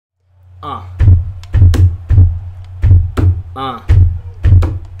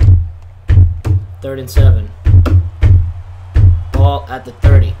Third and 7. Ball at the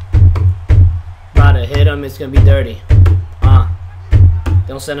 30. About to hit him. It's gonna be dirty.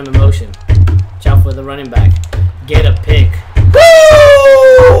 Don't send him in motion. Watch out for the running back. Get a pick.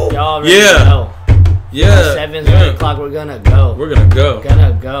 Woo! Y'all already know. Yeah. 7's on the clock. We're gonna go. We're gonna go.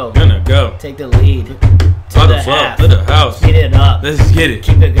 Gonna go. Gonna go. Take the lead. To the half. To the house. Get it up. Let's get it.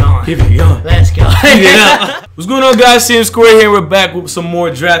 Keep it going. Keep it going. Let's go. Keep it up. What's going on, guys? sqrd here. We're back with some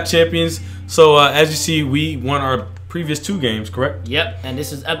more draft champions. So as you see, we won our previous 2 games, correct? Yep, and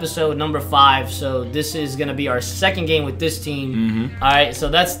this is episode number 5. So this is gonna be our second game with this team. All right, so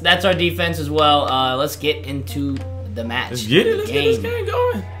that's our defense as well. Let's get into the match. Let's get it. Let's get this game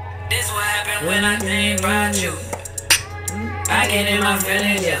going. This what happened when I think about you. I get in my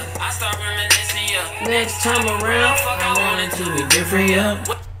feelings, yeah. I start reminiscing, yeah. Next time around, fuck, I want it to be different, yeah.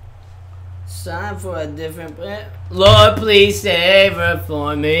 It's time for a different plan. Lord, please save her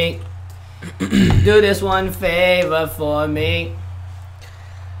for me. Do this one favor for me.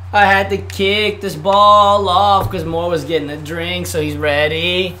 I had to kick this ball off because Moore was getting a drink, so he's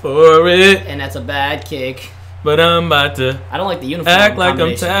ready for it. And that's a bad kick. But I'm about to I don't like the uniform act like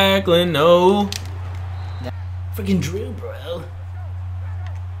I'm tackling, no. That freaking drill, bro.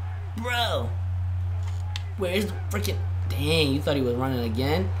 Bro. Where's the freaking... Dang, you thought he was running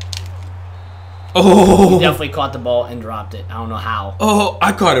again? Oh. He definitely caught the ball and dropped it. I don't know how. Oh,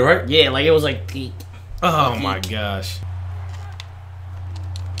 I caught it, right? Yeah, like it was like peak. Oh, my gosh.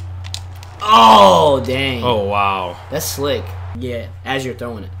 Oh, dang. Oh, wow. That's slick. Yeah, as you're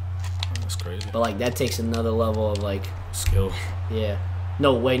throwing it. That's crazy. But like that takes another level of like skill. Yeah.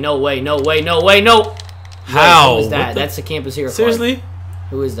 No way, no way, no way, no way, no. How? Who is that? That's the campus hero. Seriously? Card.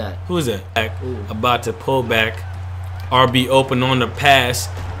 Who is that? Who is that? About to pull back. RB open on the pass.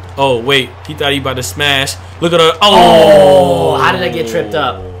 Oh, wait. He thought he about to smash. Look at her. Oh! How did I get tripped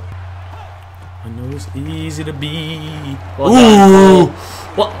up? I know it's easy to be. Well done.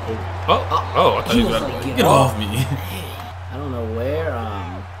 What? Oh, I thought he was about to get off me. I don't know where.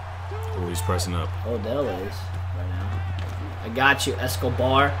 Oh, he's pressing up. Odell is right now. I got you,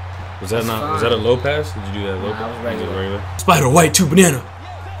 Escobar. Was that not? Was that a low pass? Did you do that low pass? I was regular. Spider white 2 banana.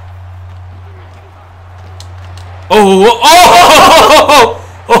 Oh!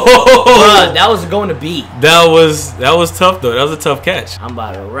 Bruh, that was going to beat. That was tough though. That was a tough catch. I'm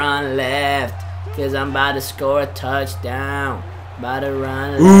about to run left, cause I'm about to score a touchdown. About to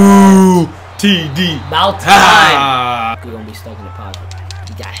run left. Ooh, TD. About time. You're gonna be stuck in the pocket.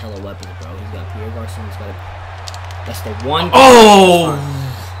 He got hella weapons, bro. He's got Pierre Garçon. He's got a... That's the one. Oh.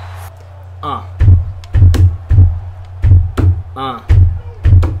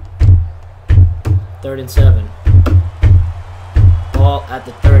 Third and 7. Ball at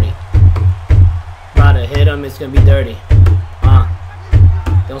the 30. About to hit him. It's gonna be dirty.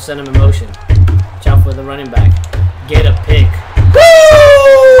 Don't send him in motion. Watch out for the running back. Get a pick.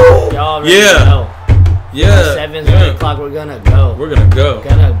 Woo! Y'all already know. Yeah. 7's on the clock. We're gonna go. We're gonna go.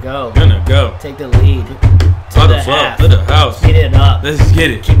 Gonna go. Gonna go. Take the lead. To the half. To the house. Get it up. Let's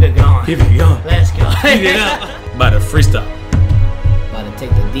get it. Keep it going. Keep it going. Let's go. Keep it up. About to freestyle. About to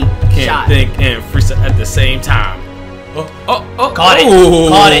take the deep shot. Can't think and freestyle at the same time. Oh. Caught it.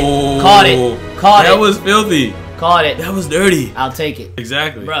 Caught it. Caught it. Caught it. That was filthy. Caught it. That was dirty. I'll take it.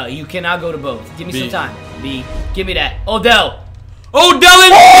 Exactly. Bro, you cannot go to both. Give me some time. B. Give me that. Odell.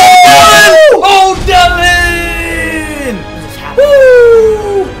 Odell!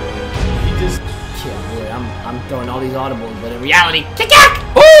 Woo! He just... Yeah, boy, I'm throwing all these audibles, but in reality... Kick-yack!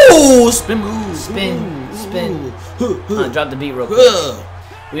 Oh! Spin move. Spin. Drop the beat real quick.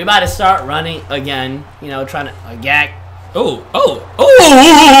 We're about to start running again. You know, trying to... Yak. Oh!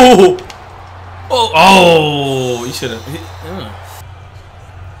 You should have...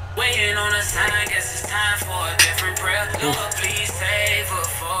 Waiting on a sign, I guess it's time for a different prayer. Lord, please save her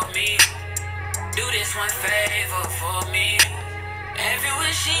for me. Do this one favor for me.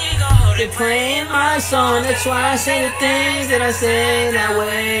 Everywhere she goes, They're playing my song. That's why I say the things that I say. That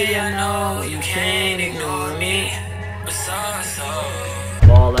way I know you can't ignore me.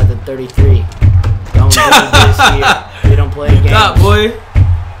 Ball at the 33. Don't do this here. We don't play games. Stop, boy.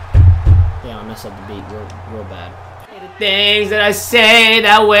 Yeah, I messed up the beat real bad. The things that I say,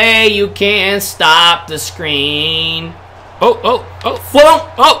 that way you can't stop the screen. Oh.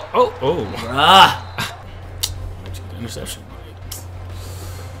 Bruh. Interception.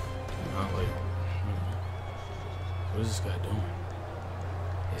 What is this guy doing?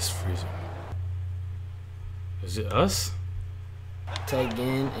 It's freezing. Is it us? Take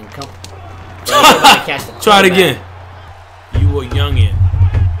in and come. Try it again. You a youngin.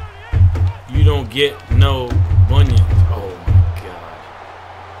 get no bunions. Oh my god.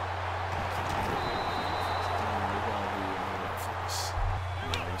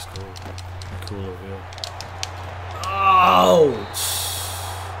 Yeah, that's cool. Cool over here. Oh!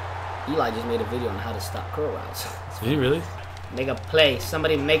 Eli just made a video on how to stop curl routes. Did he really? Make a play.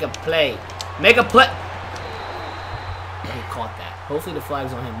 Somebody make a play. Make a play. He caught that. Hopefully the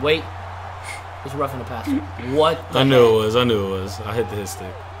flag's on him. Wait. It's roughing the passer. What the I knew heck? it was. I knew it was. I hit the hit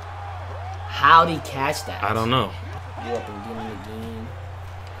stick. How'd he catch that? I don't know. You up again and again.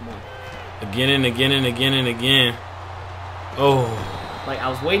 Come on. Again and again and again and again. Oh. Like, I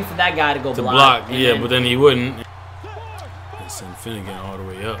was waiting for that guy to go To block. block. And Yeah, but then he wouldn't. And send Finnegan all the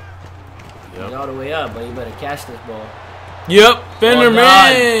way up. He's Yep. all the way up, but you better catch this ball. Yep. Finnerman.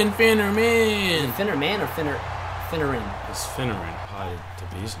 God. Is it Finnerman. Finnerman or Finnerin? It's Finneran. Probably to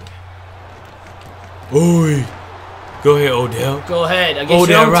Beasley. Oi. Go ahead, Odell. Go ahead. Against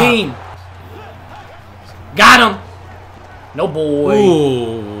your own team. Got him. No boy.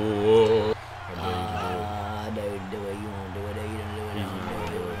 Ooh. Don't do it. You won't do it. You don't do it. You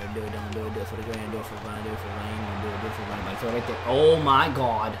don't do it. Don't do it. Do it for the grand. Do it for Ryan. Do it for Ryan. Do it for Ryan. Like, throw it right there. Oh my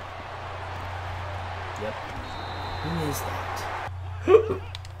God. Yep. Who is that?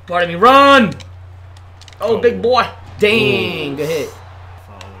 Pardon me. Run. Oh, big boy. Dang. Good hit.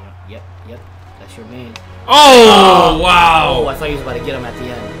 Yep. That's your man. Oh, wow. Oh, I thought he was about to get him at the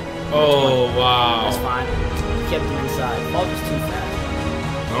end. Oh, wow. That's fine. He kept him inside. Ball was too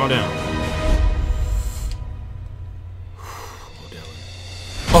fast. All down.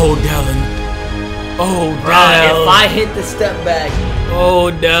 Odellin. If I hit the step back.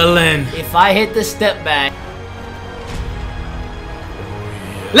 Odellin. If I hit the step back.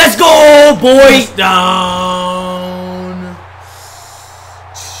 Let's go, boys! Down.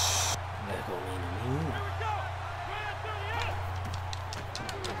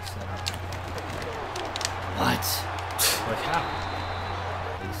 What?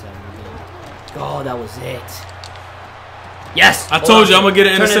 Oh, that was it. Yes! I told you I'm going to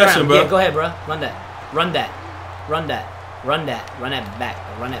get an Turn it interception, around. bro. Yeah, go ahead, bro. Run that. Run that. Run that. Run that. Run that back.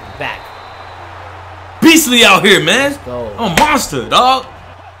 Run that back. Beastly out here, man. Let's go. I'm a monster, dog.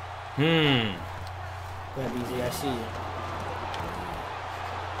 Go ahead, BZ. I see you.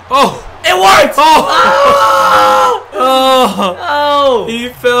 Oh. It worked! Oh. Oh! Oh. Oh! He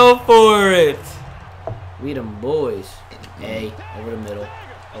fell for it. We them boys. A, over the middle.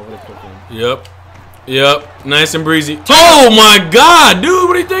 Over the quick one. Yep. Nice and breezy. Oh, my God, dude.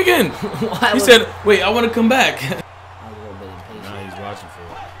 What are you thinking? He said, wait, I want to come back. I was a little bit impatient. Nah, he's watching for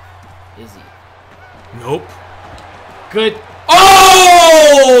it. Is he? Nope. Good.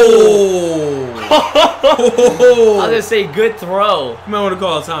 Oh! I was gonna say good throw. You might want to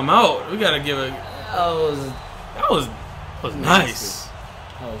call a timeout. We gotta give it. That was That was nice.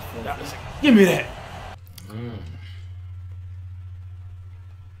 That was Give me that.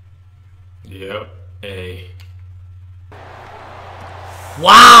 Yep. A.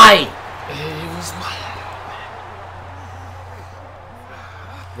 why? It was.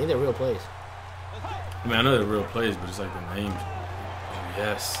 I think they're real plays. I mean, I know they're real plays, but it's like the names. Oh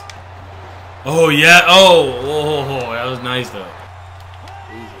yes. Oh yeah. Oh, that was nice though.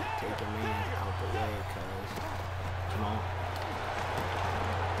 Easy. Take the man out the way, cuz. Come on.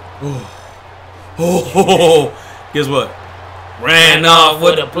 Oh. Guess what? Ran off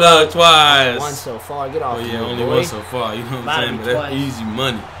with a plug twice. One so far. Get off. Oh yeah, me, only boy. one so far. You know what I'm saying? But that's easy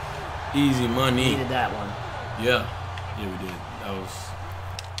money. Easy money. Needed that one. Yeah. Yeah, we did. That was.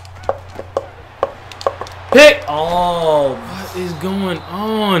 Pick. Oh. What is going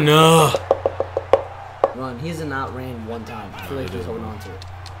on? Run. He hasn't outran one time. I feel like he's holding on to it.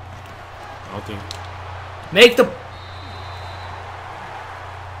 I don't think. Make the.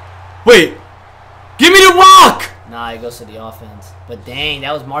 Wait. Give me the rock. Nah, it goes to the offense. But dang,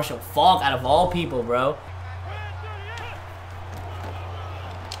 that was Marshall Faulk out of all people, bro.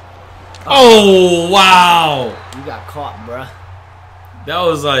 Oh wow. You got caught, bruh. That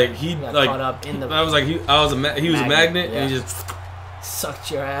was like he Got like. caught up in the That was like he. I was a. He was a magnet, yeah. and he just. Sucked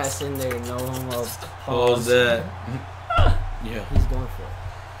your ass in there. No homo. Pause that. Yeah. He's going for it.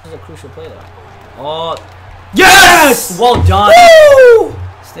 This is a crucial play, though. Oh. Yes. Well done. Woo!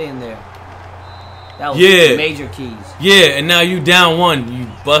 Stay in there. That was Yeah. major keys. Yeah, and now you down one, you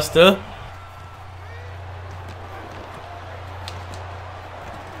buster.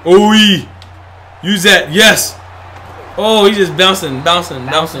 Oh, use that. Yes. Oh, he's just bouncing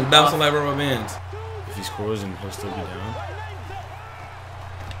like rubber bands. If he scores, and he'll still be down.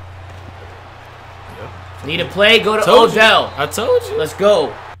 Yep. Need a play? Go to Told you. Odell. I told you. Let's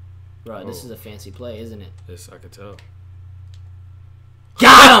go. Bro, this is a fancy play, isn't it? Yes, I could tell.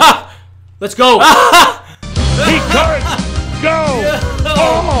 Got him! Let's go. He could go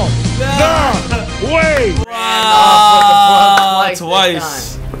all the way. Wow.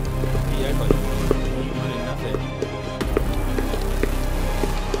 Twice. Yeah, I thought you wanted nothing.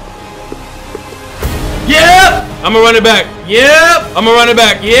 Yep. I'm gonna run it back. Yep. I'm gonna run it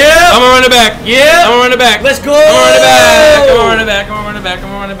back. Yep. I'm gonna run it back. Yep. I'm gonna run it back. Let's go. I'm gonna run it back. I'm gonna run it back. I'm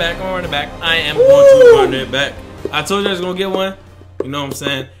gonna run it back. I'm gonna run it back. I'm gonna run it back. I am going to run it back. I told you I was gonna get one. You know what I'm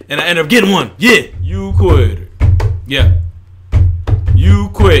saying? And I ended up getting one. Yeah. You quit. Yeah. You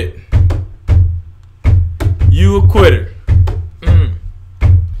quit. You a quitter.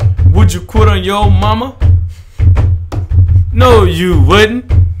 Would you quit on your mama? No, you wouldn't.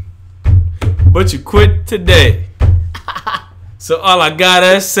 But you quit today. So all I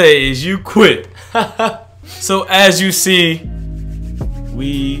gotta say is you quit. So as you see,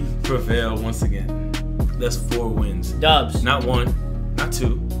 we prevail once again. That's 4 wins. Dubs. Not 1, not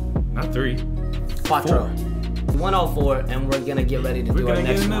 2, not 3. 4. 104, and we're gonna get ready to do our We're gonna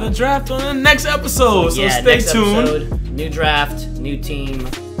next get another one. draft on the next episode. So Yeah, stay next tuned. episode, new draft, new team,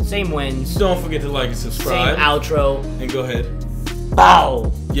 same wins, Don't forget to like and same subscribe. outro. And go ahead.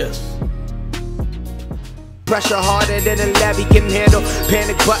 Bow. Yes. Pressure harder than a levy can handle.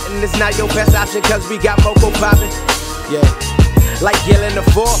 Panic button is not your best option cause we got Moco poppin'. Yeah. Like yelling the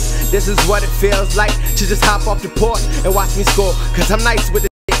 4, this is what it feels like to just hop off the porch and watch me score. Cause I'm nice with the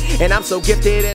and I'm so gifted.